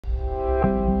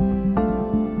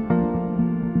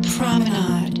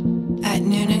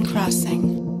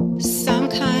crossing, some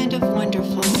kind of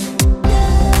wonderful.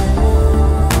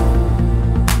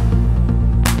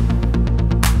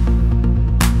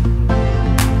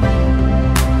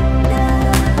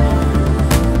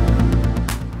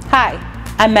 Hi,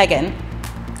 I'm Megan.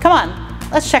 Come on,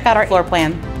 let's check out our floor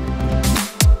plan.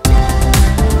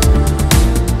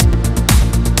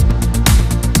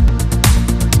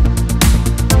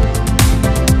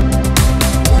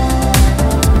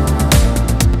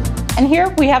 And here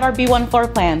we have our B1 floor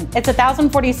plan. It's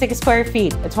 1,046 square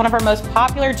feet. It's one of our most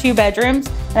popular 2 bedrooms,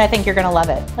 and I think you're gonna love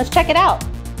it. Let's check it out.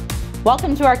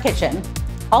 Welcome to our kitchen.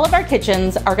 All of our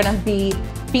kitchens are gonna be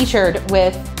featured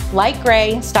with light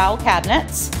gray style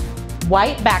cabinets,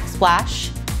 white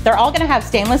backsplash. They're all gonna have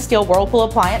stainless steel Whirlpool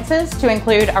appliances to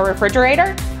include our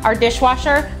refrigerator, our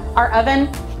dishwasher, our oven,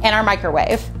 and our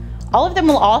microwave. All of them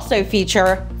will also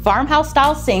feature farmhouse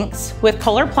style sinks with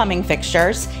Kohler plumbing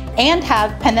fixtures and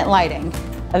have pendant lighting,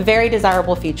 a very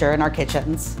desirable feature in our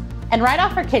kitchens. And right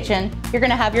off our kitchen, you're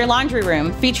gonna have your laundry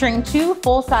room featuring 2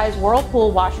 full-size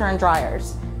Whirlpool washer and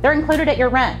dryers. They're included at your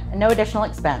rent and no additional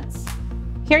expense.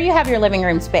 Here you have your living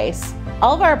room space.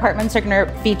 All of our apartments are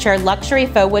gonna feature luxury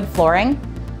faux wood flooring.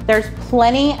 There's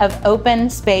plenty of open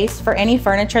space for any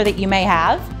furniture that you may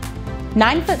have.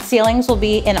 9-foot ceilings will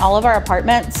be in all of our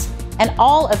apartments, and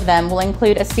all of them will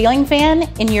include a ceiling fan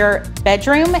in your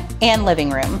bedroom and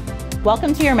living room.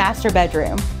 Welcome to your master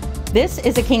bedroom. This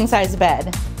is a king-size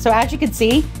bed, so as you can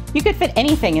see, you could fit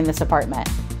anything in this apartment.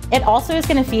 It also is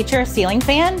going to feature a ceiling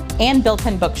fan and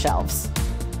built-in bookshelves.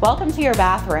 Welcome to your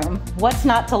bathroom. What's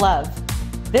not to love?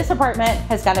 This apartment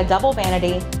has got a double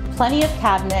vanity, plenty of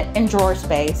cabinet and drawer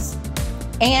space,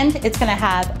 and it's going to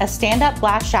have a stand-up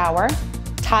glass shower,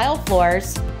 tile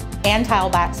floors, and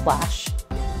tile backsplash.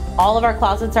 All of our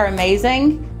closets are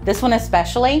amazing. This one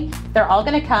especially. They're all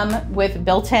gonna come with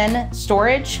built-in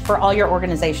storage for all your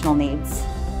organizational needs.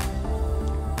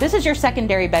 This is your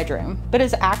secondary bedroom, but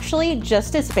is actually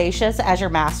just as spacious as your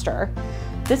master.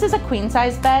 This is a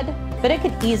queen-size bed, but it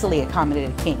could easily accommodate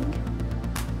a king.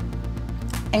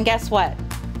 And guess what?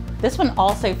 This one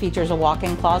also features a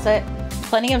walk-in closet,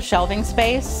 plenty of shelving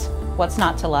space. What's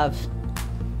not to love?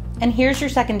 And here's your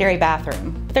secondary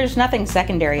bathroom, but there's nothing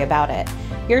secondary about it.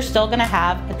 You're still gonna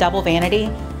have a double vanity,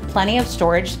 plenty of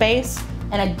storage space,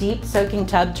 and a deep soaking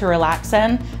tub to relax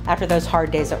in after those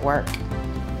hard days at work.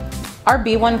 Our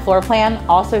B1 floor plan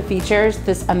also features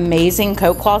this amazing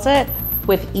coat closet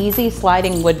with easy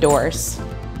sliding wood doors.